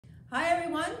Hi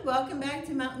everyone, welcome back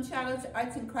to Mountain Shadows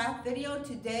Arts and Craft video.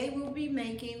 Today we'll be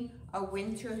making a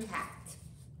winter hat.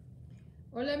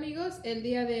 Hola amigos, el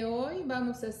día de hoy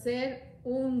vamos a hacer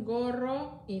un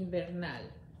gorro invernal.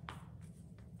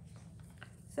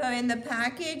 So in the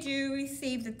package you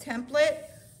receive the template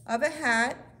of a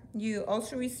hat. You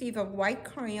also receive a white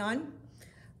crayon,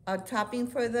 a topping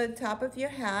for the top of your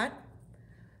hat,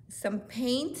 some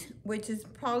paint, which is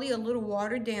probably a little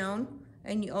watered down,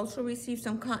 and you also receive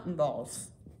some cotton balls.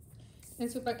 En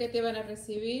su paquete van a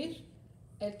recibir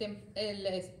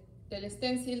el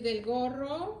stencil del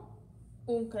gorro,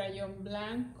 un crayón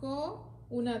blanco,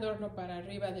 un adorno para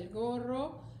arriba del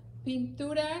gorro,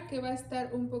 pintura que va a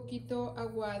estar un poquito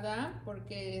aguada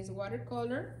porque es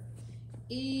watercolor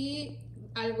y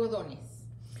algodones.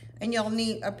 And you'll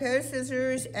need a pair of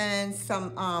scissors and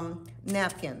some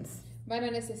napkins. Van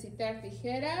a necesitar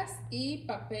tijeras y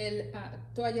papel,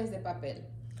 toallas de papel.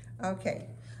 Okay,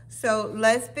 so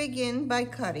let's begin by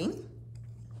cutting.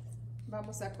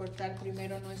 Vamos a cortar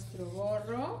primero nuestro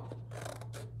gorro.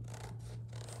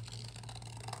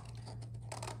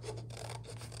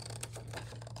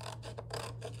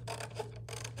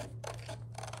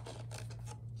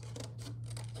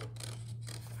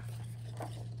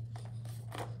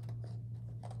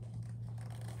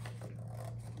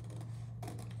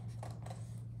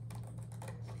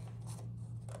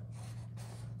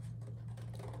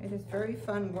 It is very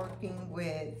fun working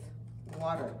with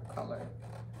watercolor,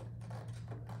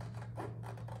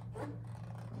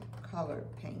 color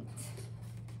paint.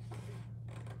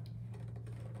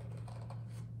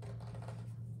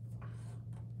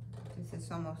 This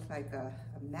is almost like a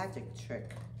magic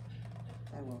trick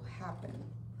that will happen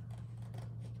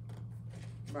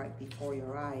right before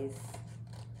your eyes.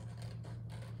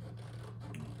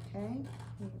 Okay, here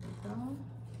we go.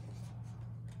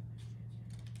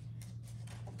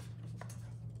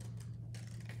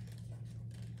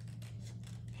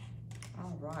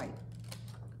 All right,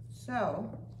 so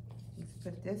let's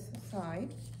put this aside.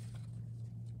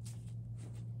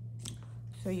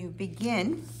 So you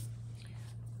begin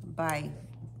by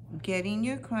getting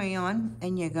your crayon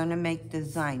and you're gonna make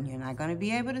design. You're not gonna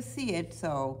be able to see it,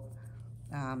 so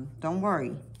don't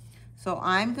worry. So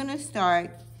I'm gonna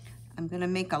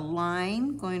make a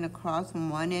line going across from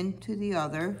one end to the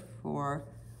other for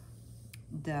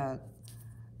the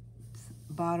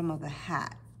bottom of the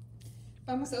hat.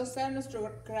 Vamos a usar nuestro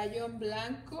crayón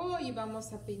blanco y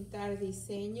vamos a pintar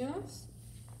diseños.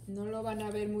 No lo van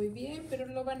a ver muy bien, pero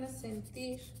lo van a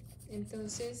sentir.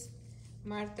 Entonces,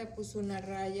 Marta puso una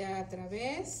raya a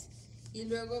través y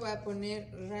luego va a poner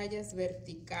rayas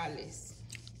verticales.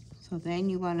 So then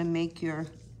you want to make your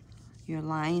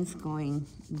lines going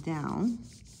down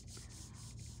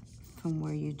from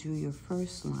where you drew your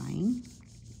first line.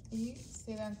 Y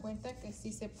se dan cuenta que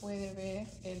sí se puede ver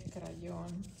el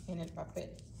crayón en el papel.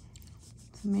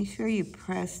 So make sure you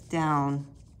press down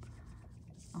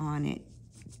on it.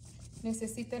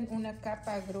 Necesitan una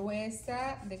capa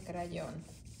gruesa de crayón.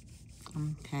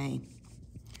 Okay.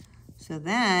 So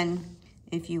then,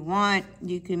 if you want,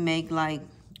 you can make like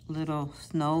little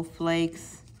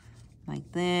snowflakes like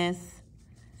this,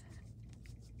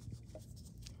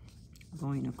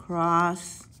 going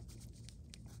across.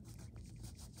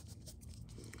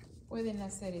 Pueden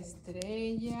hacer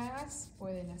estrellas,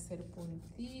 pueden hacer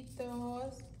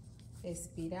puntitos,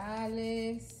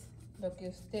 espirales, lo que a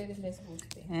ustedes les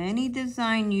guste. Any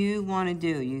design you want to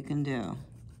do, you can do.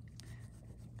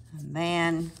 And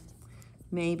then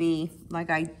maybe like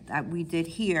we did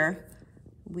here,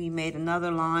 we made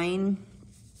another line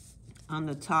on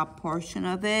the top portion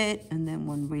of it and then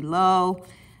one below,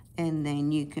 and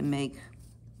then you can make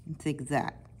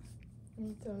zigzag.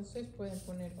 Entonces pueden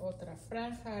poner otra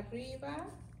franja arriba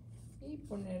y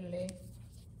ponerle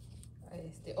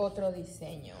otro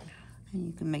diseño. And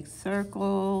you can make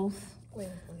circles.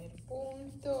 Pueden poner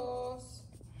puntos.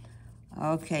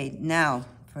 Okay, now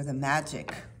for the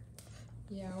magic.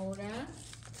 Y ahora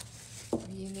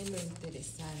viene lo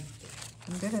interesante.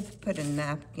 I'm gonna put a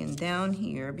napkin down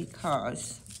here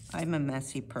because I'm a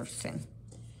messy person.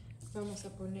 Vamos a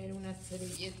poner una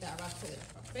servilleta abajo del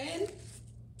papel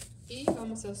y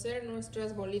vamos a hacer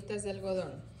nuestras bolitas de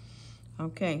algodón.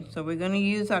 Okay, so we're gonna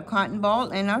use our cotton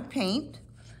ball and our paint.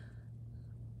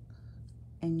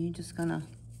 And you're just gonna...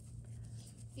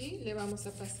 Y le vamos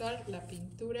a pasar la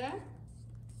pintura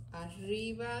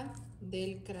arriba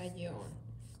del crayón.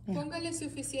 Yeah. Póngale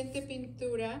suficiente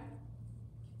pintura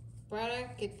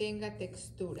para que tenga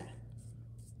textura.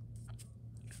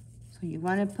 So you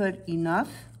want to put enough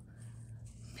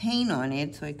paint on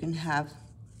it so it can have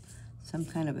some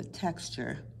kind of a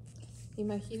texture.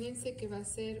 Imagínense que va a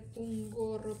ser un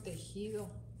gorro tejido.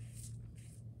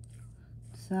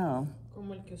 So,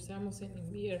 Como el que usamos en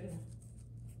invierno.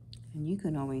 and you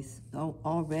can always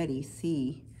already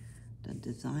see the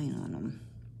design on them.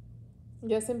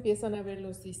 Ya se empiezan a ver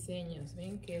los diseños.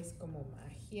 ¿Ven que es como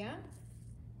magia?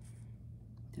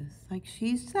 Just like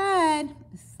she said,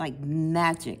 it's like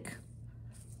magic.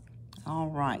 All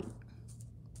right.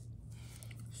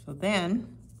 So then,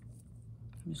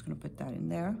 I'm just gonna put that in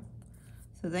there.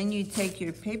 So then you take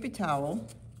your paper towel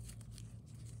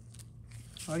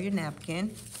or your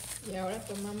napkin. Y ahora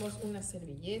tomamos una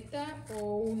servilleta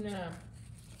o una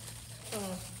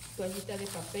toallita de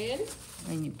papel.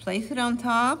 And you place it on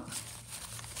top.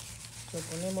 Lo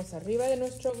ponemos arriba de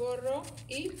nuestro gorro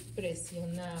y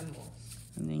presionamos.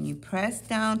 And then you press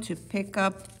down to pick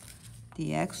up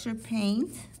the extra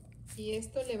paint. Y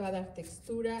esto le va a dar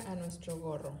textura a nuestro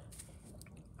gorro.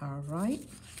 All right.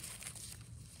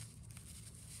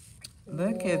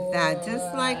 Look at that,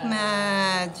 just like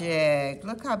magic.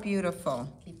 Look how beautiful.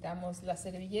 Quitamos la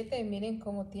servilleta y miren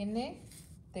cómo tiene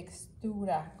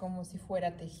textura, como si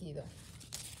fuera tejido.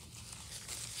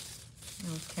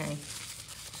 Okay.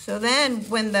 So then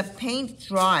when the paint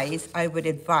dries, I would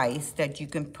advise that you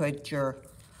can put your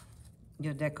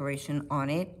decoration on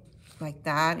it like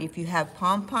that. If you have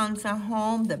pom-poms at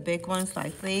home, the big ones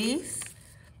like these,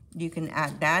 you can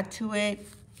add that to it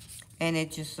and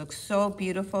it just looks so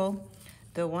beautiful.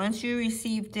 The ones you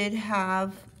received did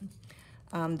have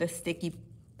the sticky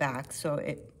back, so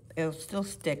it'll still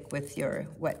stick with your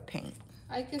wet paint.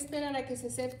 Hay que esperar a que se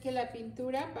seque la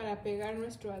pintura para pegar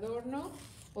nuestro adorno,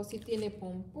 o si tiene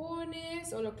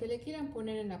pompones o lo que le quieran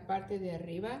poner en la parte de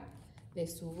arriba de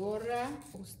su gorra,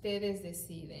 ustedes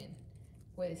deciden.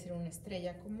 Puede ser una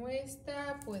estrella como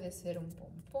esta, puede ser un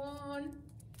pompón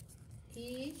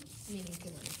y miren qué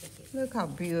bonito queda. Look how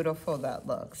beautiful that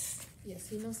looks. Y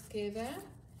así nos queda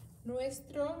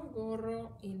nuestro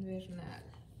gorro invernal.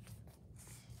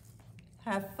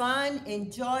 Have fun,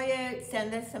 enjoy it,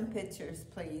 send us some pictures,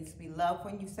 please. We love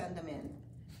when you send them in.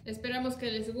 Esperamos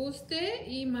que les guste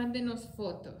y mándenos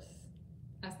fotos.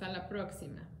 Hasta la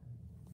próxima.